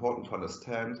 it is important to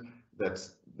understand that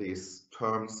these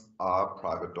terms are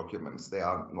private documents. They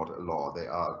are not a law. They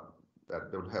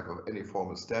don't have any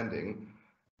formal standing,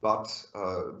 but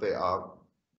they are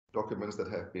documents that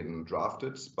have been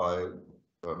drafted by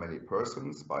many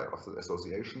persons, by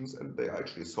associations, and they are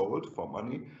actually sold for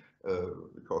money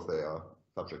because they are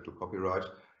subject to copyright,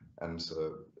 and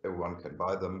everyone can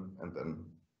buy them and then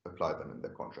apply them in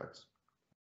their contracts.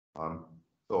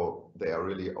 So they are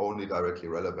really only directly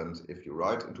relevant if you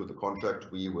write into the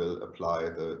contract, we will apply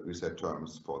the ÜSE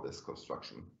terms for this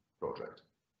construction project.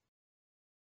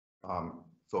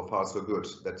 So far so good.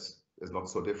 That is not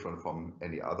so different from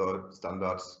any other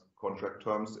standard contract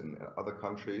terms in other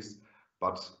countries,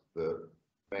 but the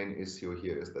main issue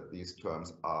here is that these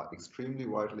terms are extremely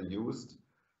widely used.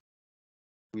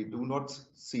 We do not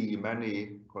see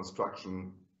many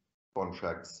construction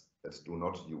contracts that do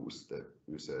not use the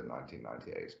ÜSE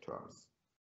 1998 terms.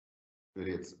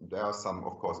 Really, there are some,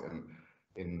 of course,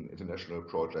 in international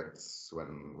projects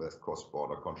when there's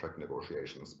cross-border contract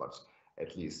negotiations, but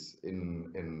at least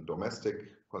in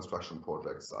domestic construction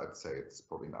projects, I'd say it's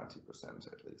probably 90%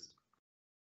 at least.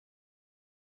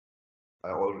 I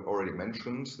already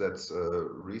mentioned that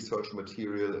research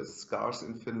material is scarce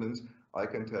in Finland. I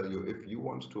can tell you, if you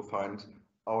want to find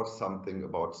out something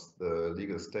about the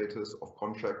legal status of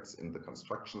contracts in the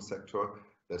construction sector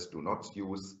that do not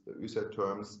use the USET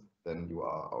terms, then you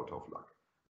are out of luck.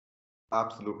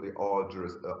 Absolutely all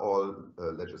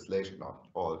legislation, not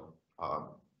all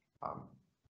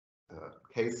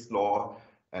case law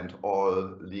and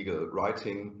all legal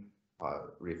writing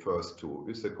refers to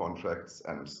USE contracts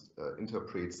and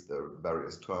interprets the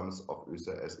various terms of USE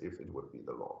as if it would be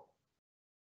the law.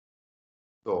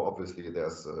 So obviously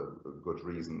there's a good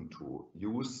reason to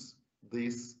use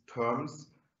these terms,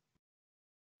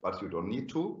 but you don't need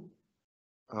to.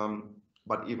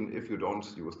 But even if you don't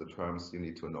use the terms, you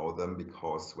need to know them,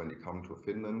 because when you come to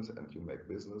Finland and you make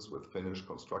business with Finnish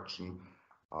construction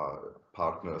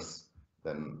partners,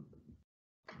 then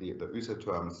the USE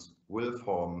terms will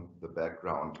form the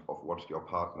background of what your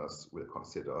partners will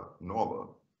consider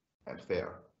normal and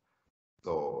fair.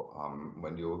 So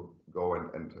when you go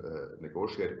and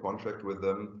negotiate a contract with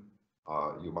them,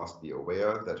 you must be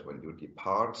aware that when you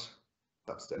depart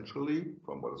substantially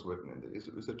from what is written in the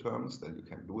USE terms, then you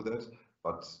can do that,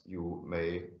 but you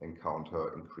may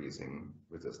encounter increasing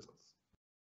resistance.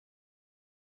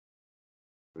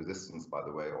 Resistance, by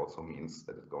the way, also means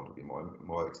that it's going to be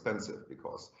more expensive,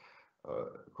 because a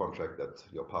contract that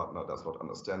your partner does not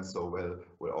understand so well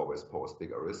will always pose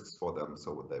bigger risks for them,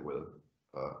 so they will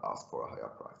ask for a higher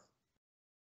price.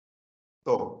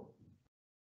 So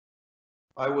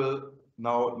I will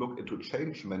now look into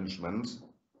change management,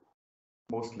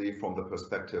 mostly from the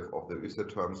perspective of the USE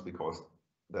terms, because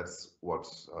that's what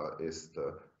is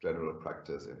the general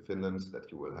practice in Finland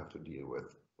that you will have to deal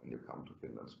with when you come to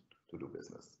Finland to do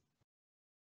business.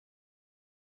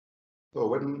 So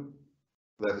when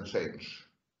there's a change,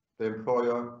 the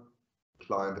employer, the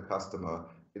client, the customer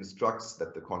instructs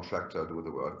that the contractor do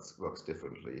the works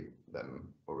differently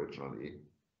than originally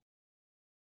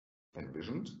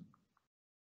envisioned.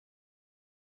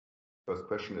 First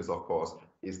question is, of course,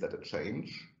 is that a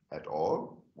change at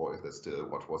all, or is that still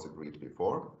what was agreed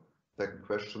before? Second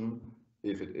question,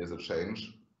 if it is a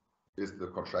change, is the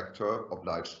contractor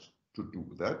obliged to do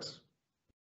that?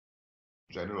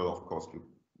 In general, of course,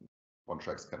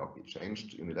 contracts cannot be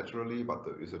changed unilaterally, but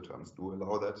the USE terms do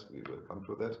allow that. We will come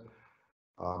to that.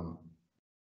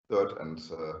 Third and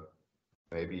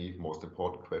maybe most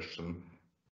important question,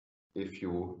 if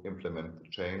you implement the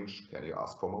change, can you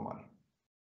ask for more money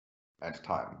and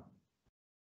time?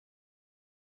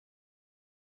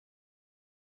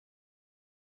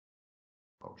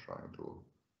 I'm trying to...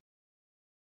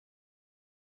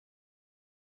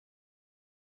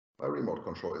 My remote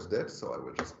control is dead, so I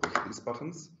will just push these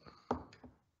buttons.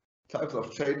 Types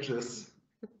of changes.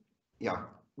 Yeah,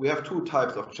 we have two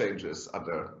types of changes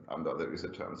under the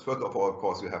USE terms. First of all, of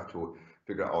course, you have to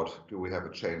figure out, do we have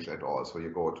a change at all? So you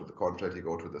go to the contract, you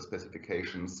go to the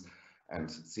specifications and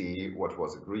see what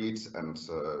was agreed, and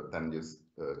then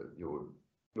you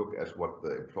look at what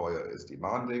the employer is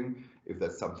demanding. If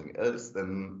that's something else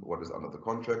than what is under the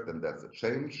contract, then that's a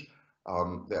change.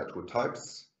 There are two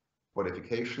types: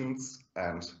 modifications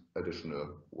and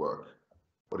additional work.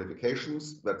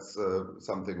 Modifications, that's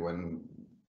something when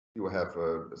you have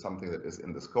something that is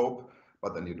in the scope,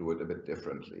 but then you do it a bit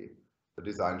differently. The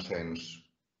design change,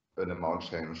 an amount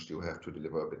change, you have to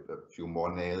deliver a few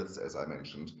more nails, as I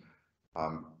mentioned.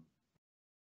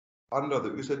 Under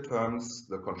the USE terms,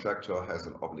 the contractor has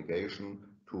an obligation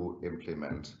to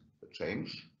implement the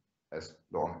change as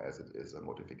long as it is a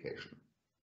modification.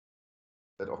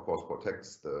 That, of course,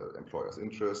 protects the employer's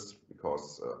interests,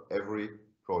 because every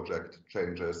project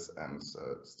changes, and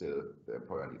still the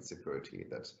employer needs security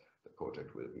that the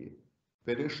project will be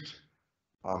finished.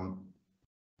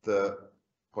 The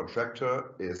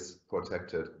contractor is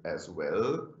protected as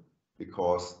well,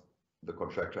 because the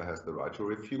contractor has the right to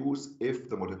refuse if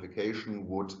the modification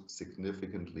would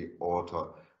significantly alter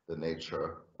the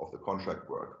nature of the contract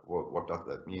work. Well, what does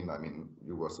that mean? I mean,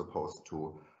 you were supposed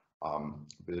to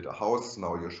build a house,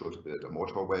 now you should build a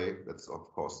motorway. That's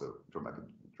of course a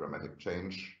dramatic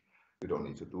change. You don't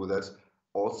need to do that.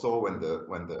 Also, when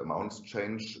the amounts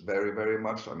change very, very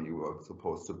much, I mean, you were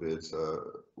supposed to build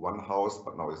one house,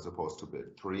 but now you're supposed to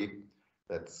build 3.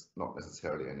 That's not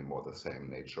necessarily anymore the same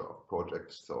nature of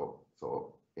project. So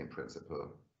in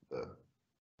principle, the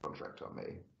contractor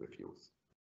may refuse.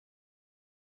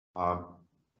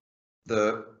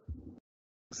 The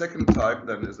second type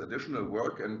then is additional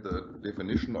work, and the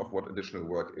definition of what additional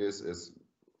work is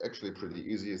actually pretty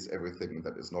easy. It's everything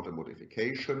that is not a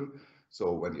modification.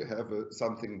 So when you have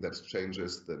something that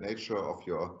changes the nature of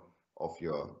your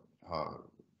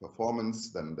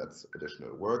performance, then that's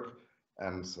additional work.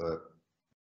 and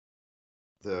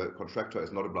the contractor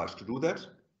is not obliged to do that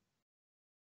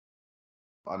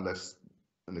unless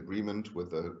an agreement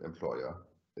with the employer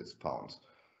is found.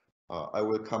 I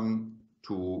will come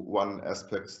to one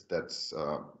aspect that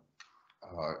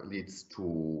leads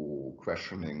to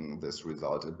questioning this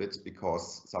result a bit,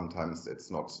 because sometimes it's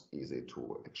not easy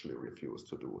to actually refuse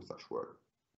to do such work.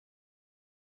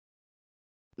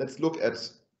 Let's look at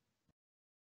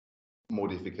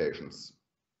modifications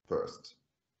first.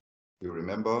 You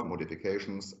remember,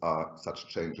 modifications are such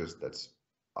changes that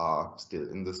are still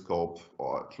in the scope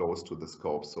or close to the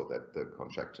scope, so that the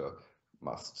contractor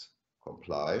must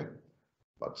comply.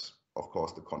 But of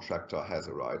course, the contractor has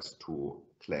a right to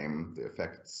claim the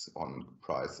effects on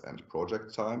price and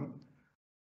project time.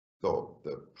 So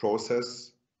the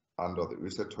process under the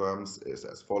ÜSE terms is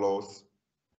as follows.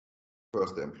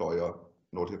 First, the employer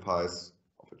notifies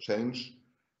of a change.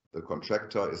 The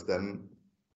contractor is then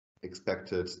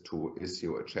expected to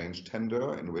issue a change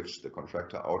tender in which the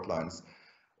contractor outlines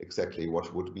exactly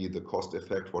what would be the cost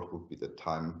effect, what would be the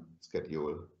time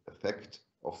schedule effect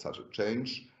of such a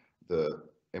change. The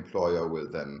employer will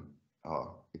then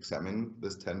examine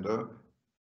this tender,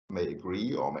 may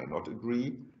agree or may not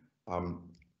agree.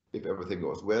 If everything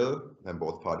goes well, then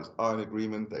both parties are in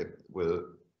agreement. They will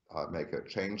make a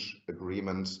change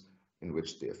agreement in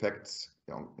which the effects,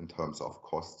 in terms of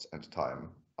costs and time,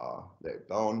 are laid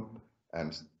down,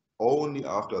 and only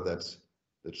after that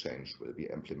the change will be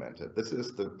implemented. This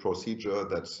is the procedure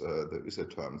that the ÜSE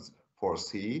terms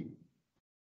foresee.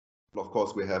 Of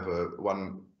course, we have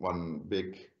one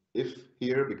big if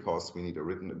here, because we need a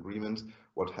written agreement.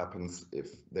 What happens if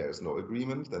there is no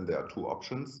agreement? Then there are two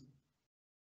options.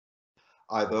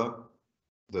 Either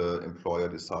the employer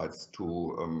decides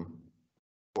to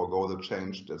forego the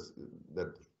change,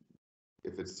 that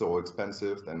if it's so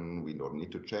expensive, then we don't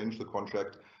need to change the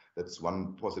contract. That's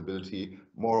one possibility.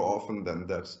 More often than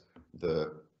that,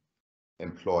 the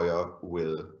employer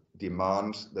will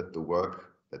demand that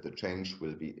the change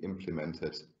will be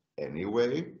implemented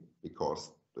anyway,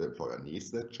 because the employer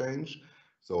needs that change.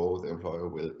 So the employer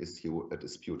will issue a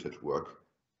disputed work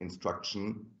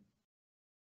instruction.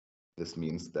 This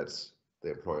means that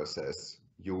the employer says,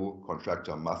 you,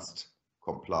 contractor, must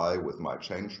comply with my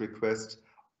change request,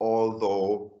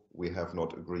 although we have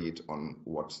not agreed on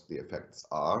what the effects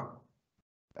are.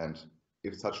 And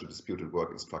if such a disputed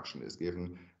work instruction is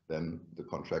given, then the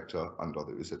contractor, under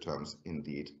the ÜSE terms,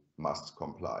 indeed must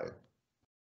comply.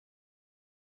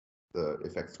 The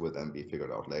effects will then be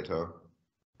figured out later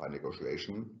by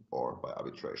negotiation or by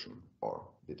arbitration or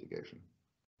litigation.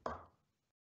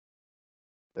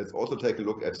 Let's also take a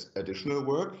look at additional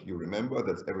work. You remember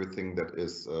that's everything that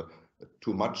is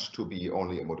too much to be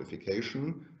only a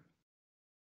modification.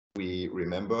 We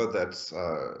remember that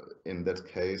in that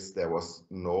case there was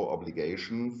no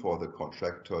obligation for the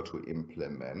contractor to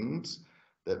implement.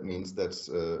 That means that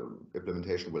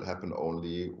implementation will happen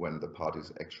only when the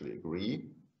parties actually agree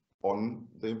on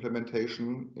the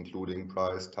implementation, including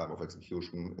price, time of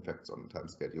execution, effects on time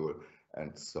schedule,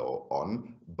 and so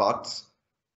on. But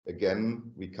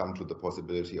again, we come to the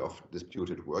possibility of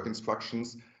disputed work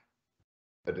instructions.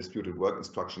 A disputed work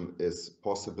instruction is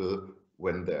possible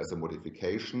when there is a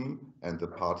modification and the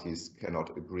parties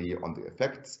cannot agree on the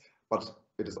effects, but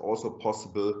it is also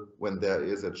possible when there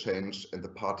is a change and the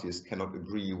parties cannot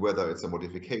agree whether it's a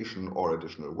modification or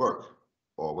additional work,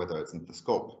 or whether it's in the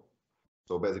scope.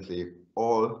 So basically,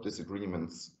 all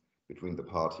disagreements between the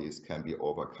parties can be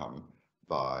overcome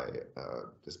by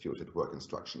disputed work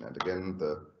instruction. And again,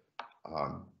 the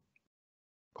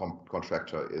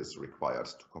contractor is required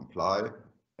to comply,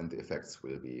 and the effects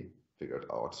will be figured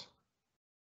out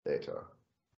later.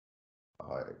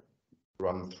 I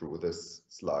run through this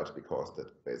slide because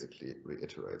that basically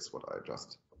reiterates what I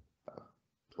just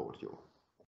told you.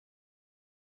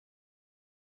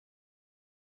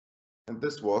 And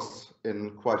this was,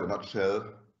 in quite a nutshell,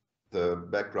 the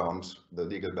background, the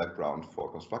legal background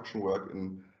for construction work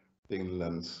in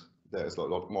Finland. There is a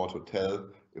lot more to tell.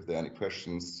 If there are any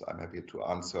questions, I'm happy to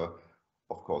answer.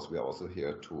 Of course, we are also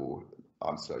here to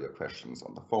answer your questions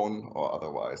on the phone, or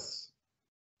otherwise,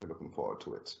 we're looking forward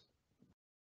to it.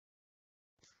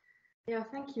 Yeah,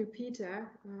 thank you, Peter,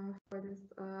 for this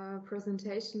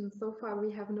presentation. So far,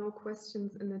 we have no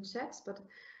questions in the chat, but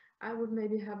I would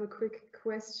maybe have a quick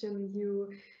question.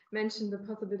 You mentioned the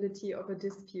possibility of a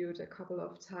dispute a couple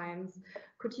of times.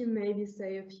 Could you maybe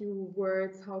say a few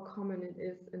words how common it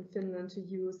is in Finland to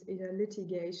use either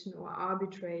litigation or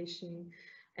arbitration,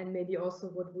 and maybe also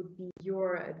what would be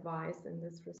your advice in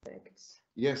this respect?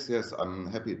 Yes,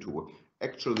 I'm happy to.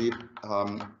 Actually,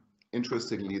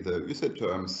 interestingly, the UCIT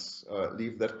terms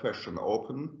leave that question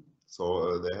open.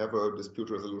 So they have a dispute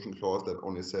resolution clause that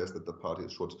only says that the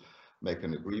parties should make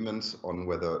an agreement on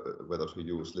whether to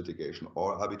use litigation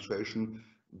or arbitration.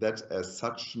 That as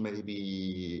such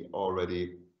maybe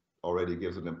already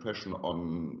gives an impression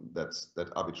on that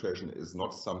arbitration is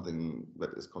not something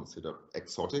that is considered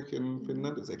exotic in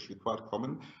Finland. It's actually quite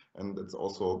common, and it's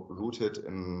also rooted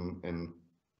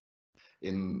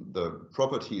in the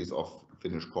properties of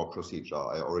Finnish court procedure.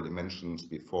 I already mentioned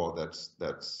before that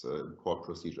court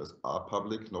procedures are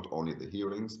public, not only the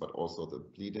hearings but also the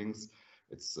pleadings.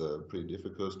 It's pretty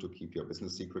difficult to keep your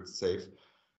business secrets safe.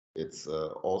 It's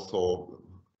also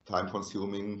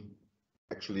time-consuming.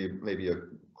 Actually, maybe a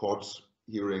court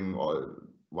hearing or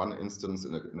one instance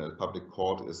in a public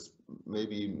court is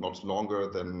maybe not longer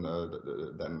than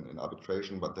in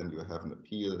arbitration, but then you have an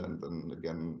appeal and then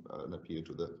again an appeal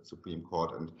to the Supreme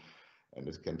Court, and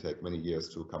it can take many years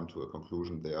to come to a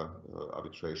conclusion there.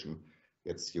 Arbitration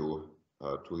gets you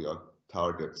to your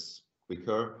targets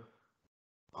quicker.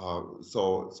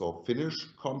 So Finnish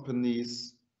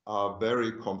companies are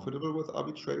very comfortable with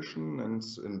arbitration, and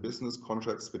in business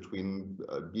contracts between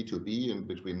B2B and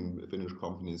between Finnish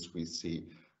companies, we see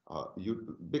a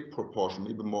big proportion,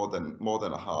 maybe more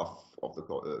than a half of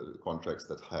the contracts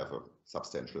that have a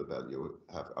substantial value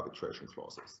have arbitration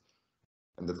clauses.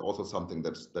 And that's also something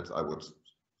that I would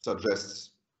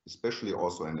suggest, especially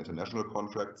also in international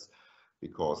contracts,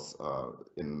 because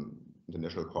in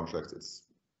international contracts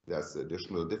there's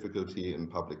additional difficulty in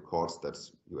public courts that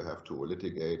you have to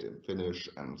litigate in Finnish,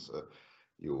 and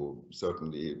you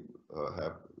certainly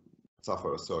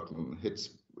suffer a certain hit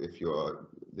if you are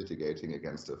litigating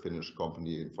against a Finnish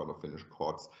company in front of Finnish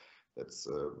courts.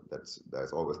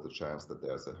 There's always the chance that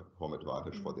there's a home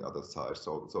advantage for the other side.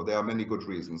 So there are many good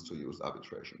reasons to use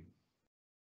arbitration.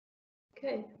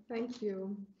 Okay, thank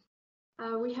you.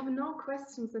 We have no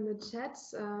questions in the chat,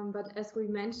 but as we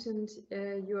mentioned,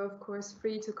 you're of course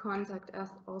free to contact us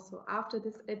also after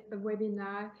this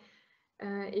webinar.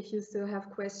 If you still have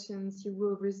questions, you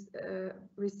will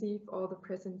receive all the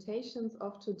presentations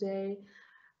of today,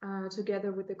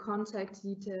 together with the contact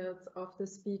details of the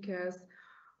speakers.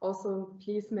 Also,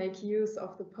 please make use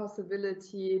of the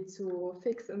possibility to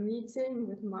fix a meeting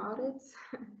with Maritz.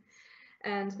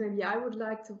 And maybe I would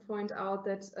like to point out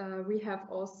that we have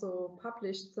also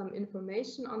published some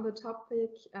information on the topic.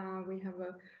 We have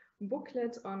a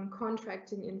booklet on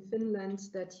contracting in Finland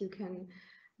that you can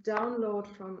download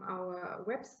from our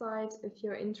website if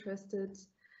you're interested.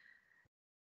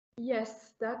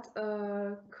 Yes, that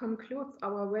concludes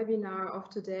our webinar of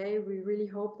today. We really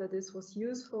hope that this was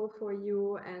useful for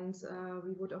you, and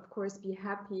we would of course be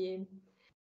happy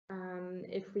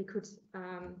if we could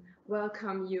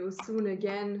welcome you soon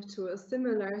again to a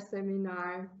similar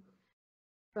seminar.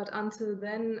 But until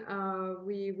then,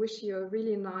 we wish you a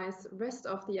really nice rest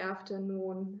of the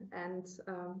afternoon, and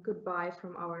goodbye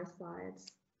from our side.